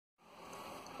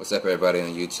What's up, everybody on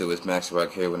YouTube? It's Max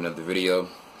Rock here with another video.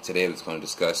 Today we're going to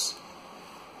discuss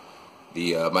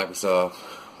the Microsoft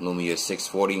Lumia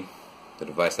 640, the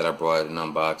device that I brought and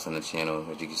unboxed on the channel.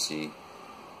 As you can see,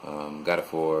 got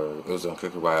it was on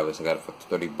Cricket Wireless. I got it for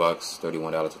 $30,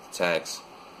 $31 with the tax,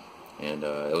 and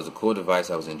it was a cool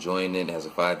device. I was enjoying it. It has a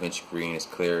 5-inch screen. It's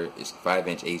clear. It's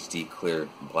 5-inch HD clear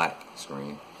black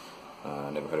screen.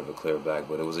 I never heard of a clear black,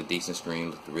 but it was a decent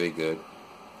screen. Looked really good.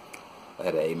 I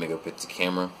had an 8-megapixel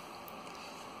camera.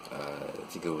 I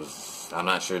think it was, I'm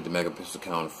not sure the megapixel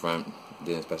count on the front,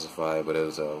 didn't specify, but it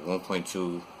was a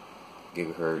 1.2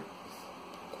 gigahertz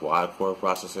quad-core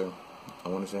processor, I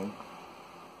want to say.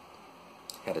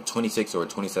 Had a 26 or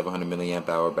 2700 milliamp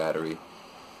hour battery,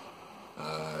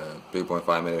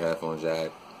 3.5mm headphone jack,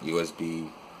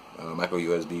 USB, micro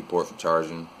USB port for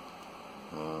charging.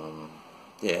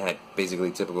 Yeah, it had basically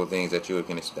typical things that you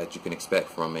can expect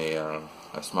from a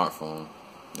smartphone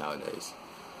nowadays.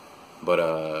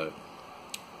 But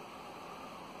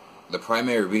the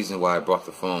primary reason why I bought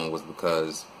the phone was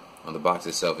because on the box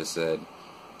itself it said,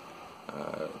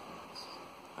 I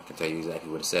can tell you exactly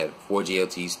what it said, 4G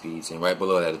LTE speeds, and right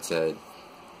below that it said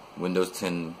Windows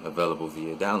 10 available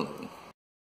via download.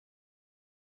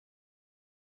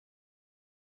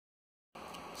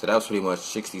 So that was pretty much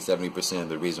 60-70% of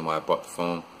the reason why I bought the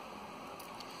phone.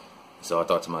 So I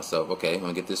thought to myself, okay, I'm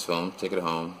going to get this phone, take it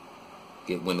home,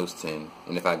 get Windows 10.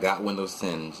 And if I got Windows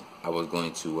 10, I was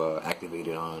going to activate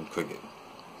it on Cricket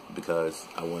because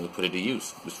I wanted to put it to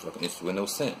use. It's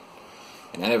Windows 10.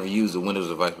 And I never used a Windows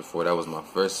device before. That was my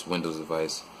first Windows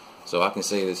device. So I can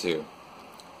say this here.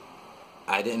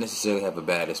 I didn't necessarily have a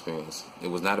bad experience. It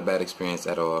was not a bad experience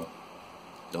at all.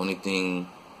 The only thing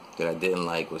that I didn't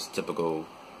like was typical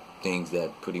things that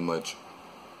pretty much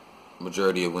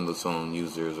majority of Windows Phone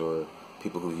users or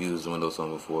people who used Windows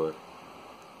Phone before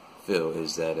feel,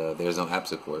 is that there's no app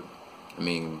support. I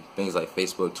mean, things like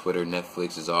Facebook, Twitter,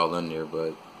 Netflix is all on there,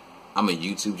 but I'm a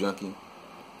YouTube junkie,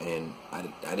 and I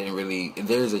didn't really,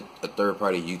 there's a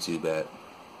third-party YouTube app,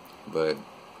 but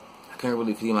I couldn't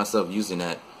really feel myself using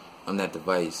that on that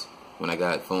device when I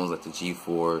got phones like the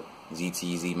G4,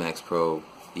 ZT, Z Max Pro,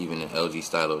 even an LG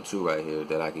Stylo 2 right here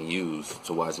that I can use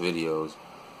to watch videos,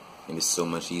 and it's so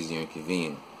much easier and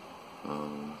convenient.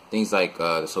 Things like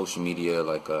the social media,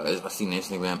 like I've seen the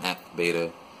Instagram app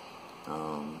beta.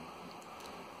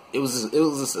 It was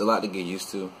just a lot to get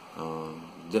used to.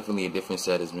 Definitely a different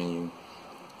status menu,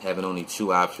 having only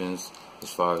 2 options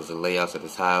as far as the layouts of the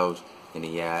tiles and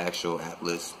the actual app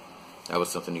list. That was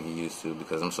something to get used to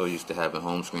because I'm so used to having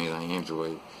home screens on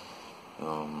Android.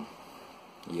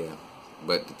 Yeah.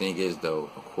 But the thing is,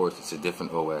 though, of course, it's a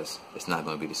different OS. It's not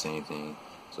going to be the same thing.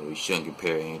 So you shouldn't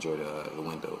compare Android to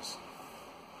Windows.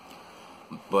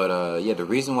 But, yeah, the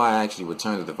reason why I actually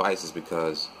returned the device is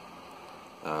because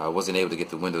I wasn't able to get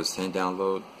the Windows 10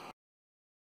 download.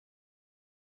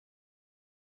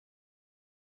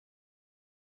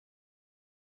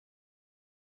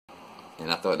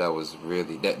 And I thought that was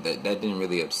really, that didn't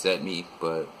really upset me,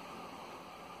 but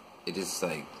it just,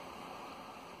 like,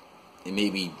 it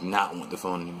made me not want the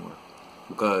phone anymore.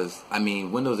 Because, I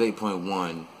mean, Windows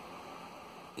 8.1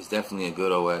 is definitely a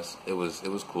good OS. It was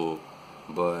cool,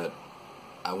 but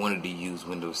I wanted to use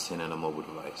Windows 10 on a mobile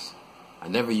device. I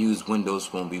never used Windows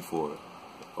Phone before,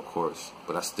 of course,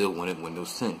 but I still wanted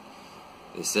Windows 10.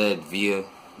 It said via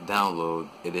download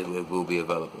it will be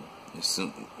available.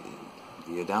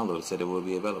 Via download it said it will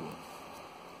be available.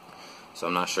 So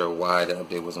I'm not sure why the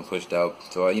update wasn't pushed out.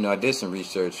 So I did some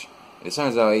research. It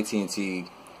turns out AT&T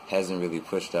hasn't really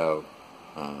pushed out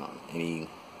any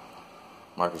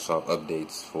Microsoft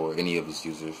updates for any of its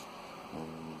users.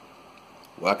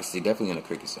 Well, I can see definitely on the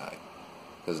Cricket side,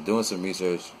 because doing some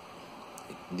research,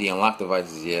 the unlocked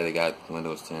devices, yeah, they got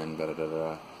Windows 10, but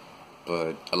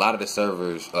a lot of the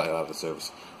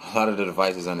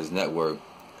devices on this network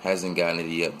hasn't gotten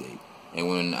any update. And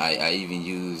when I even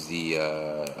use the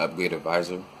upgrade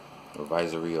advisor, or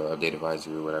advisory, or update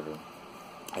advisory, or whatever,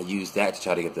 I used that to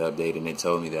try to get the update, and it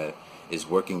told me that it's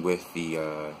working with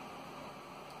the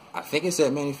I think it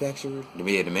said manufacturer. The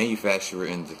manufacturer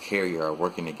and the carrier are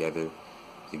working together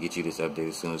to get you this update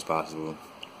as soon as possible.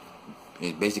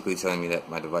 It's basically telling me that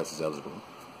my device is eligible.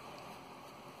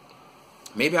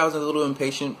 Maybe I was a little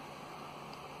impatient.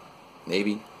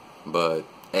 Maybe. But,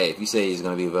 hey, if you say it's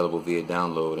going to be available via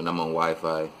download and I'm on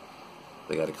Wi-Fi,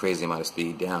 they got a crazy amount of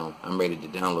speed down, I'm ready to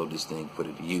download this thing, put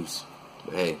it to use.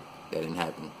 But, hey, that didn't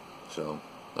happen. So,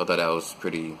 I thought that was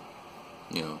pretty,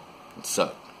 it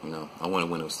sucked. I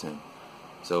wanted Windows 10.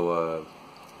 So,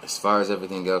 as far as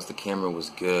everything else, the camera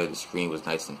was good. The screen was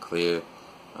nice and clear.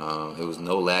 There was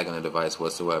no lag on the device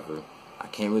whatsoever. I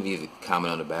can't really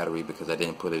comment on the battery because I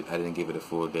didn't give it a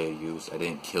full day of use. I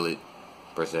didn't kill it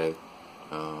per se.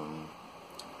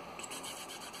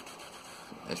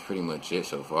 That's pretty much it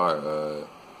so far.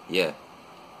 Yeah,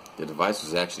 the device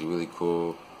was actually really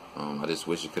cool. I just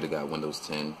wish it could have got Windows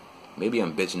 10. Maybe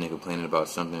I'm bitching and complaining about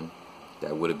something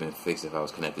that would have been fixed if I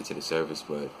was connected to the service,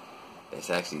 but that's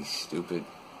actually stupid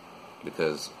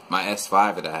because my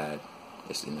S5 that I had,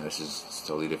 this is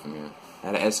totally different here. I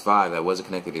had an S5 that wasn't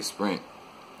connected to Sprint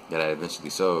that I eventually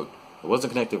sold. It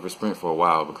wasn't connected for Sprint for a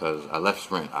while because I left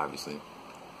Sprint, obviously.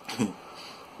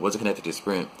 Wasn't connected to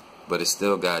Sprint, but it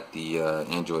still got the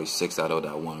Android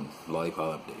 6.0.1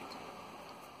 Lollipop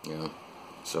update. You know,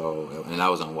 so, and I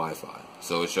was on Wi-Fi,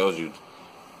 so it shows you,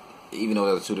 even though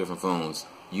there were two different phones,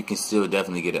 you can still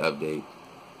definitely get an update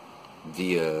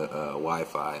via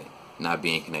Wi-Fi, not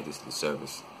being connected to the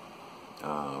service.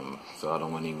 So I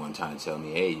don't want anyone trying to tell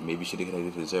me, hey, maybe you should have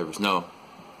connected to the service. No,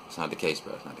 it's not the case,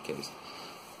 bro. It's not the case.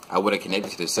 I would have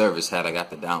connected to the service had I got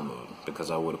the download, because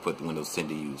I would have put the Windows 10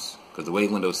 to use. Because the way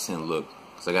Windows 10 looked,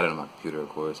 because I got it on my computer, of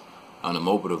course, on a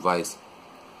mobile device,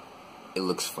 it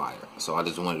looks fire. So I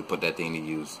just wanted to put that thing to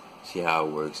use, see how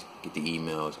it works, get the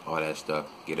emails, all that stuff,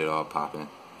 get it all popping,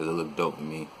 because it looked dope to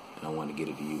me, and I wanted to get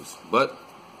it to use. But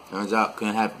turns out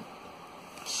couldn't happen.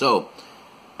 So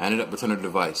I ended up returning the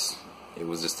device. It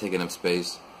was just taking up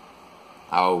space.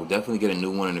 I'll definitely get a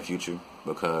new one in the future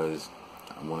because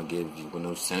I want to give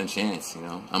Windows 10 a chance. You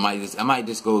know, I might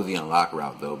just go the unlock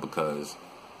route though, because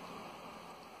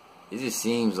it just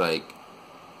seems like,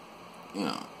 you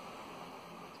know,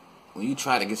 when you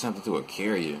try to get something to a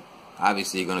carrier,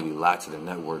 obviously you're going to be locked to the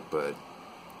network, but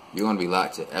you're going to be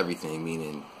locked to everything,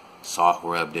 meaning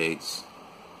software updates.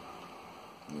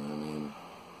 You know what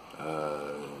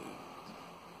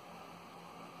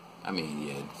I mean?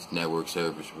 Yeah, it's network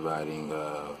service providing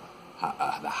the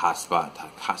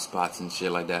hotspots and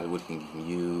shit like that, which can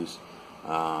use.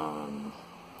 Let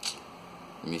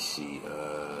me see.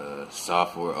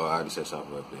 Software. Oh, I already said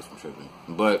software updates. I'm tripping.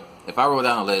 But if I wrote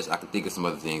down a list, I could think of some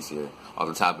other things here. Off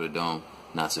the top of the dome,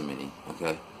 not so many.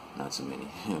 Okay, not so many.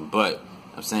 But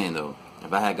I'm saying though,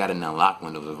 if I had got an unlocked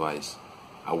Windows device,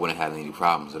 I wouldn't have any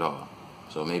problems at all.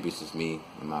 So maybe it's just me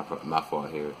and my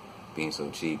fault here, being so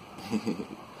cheap.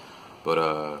 But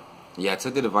yeah, I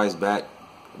took the device back.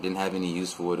 I didn't have any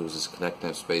use for it. It was just connecting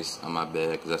up space on my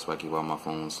bed, because that's where I keep all my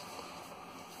phones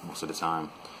most of the time.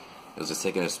 It was just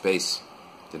taking up space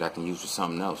that I can use for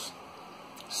something else.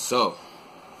 So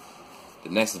the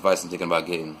next device I'm thinking about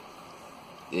getting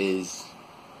is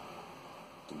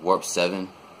the Warp 7,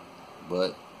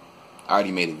 but I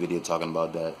already made a video talking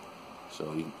about that.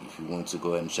 So if you want to,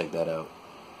 go ahead and check that out.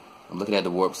 I'm looking at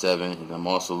the Warp 7, and I'm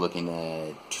also looking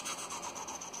at,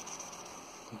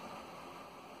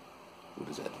 what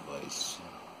is that device?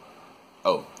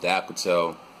 Oh, the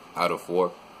Alcatel Auto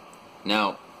 4.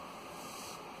 Now,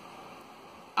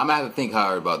 I'm gonna have to think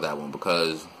hard about that one,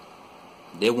 because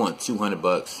they want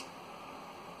 $200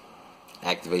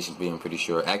 activation fee. I'm pretty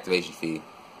sure activation fee,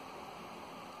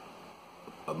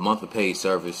 a month of paid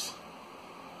service.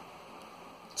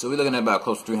 So we're looking at about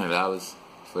close to $300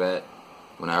 for that,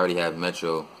 when I already have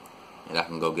Metro, and I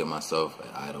can go get myself an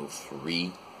Idol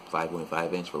 3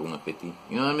 5.5 inch for $150.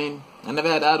 You know what I mean? I never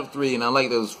had the Idol 3, and I like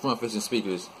those front-facing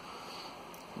speakers.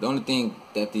 The only thing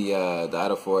that the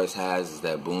Idol 4S has is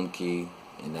that boom key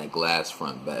and that glass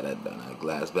front back. That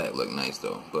glass back look nice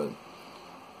though. But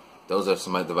those are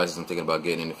some of the devices I'm thinking about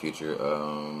getting in the future.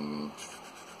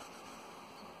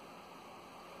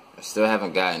 I still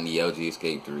haven't gotten the LG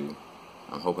Escape 3.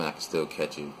 I'm hoping I can still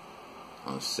catch it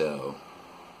on sale.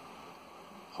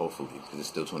 Hopefully, because it's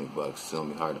still $20. It's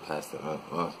gonna be hard to pass that up.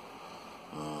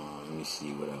 Let me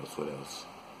see what else.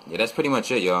 Yeah, that's pretty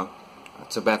much it, y'all. I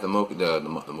took back the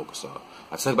Microsoft.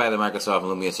 I took back the Microsoft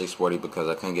Lumia 640 because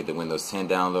I couldn't get the Windows 10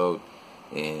 download,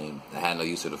 and I had no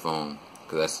use of the phone,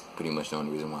 because that's pretty much the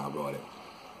only reason why I bought it.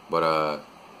 But I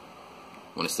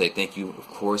want to say thank you, of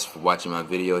course, for watching my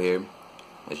video here.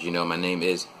 As you know, my name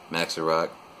is Max the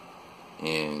Rock,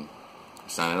 and I'm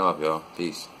signing off, y'all.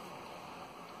 Peace.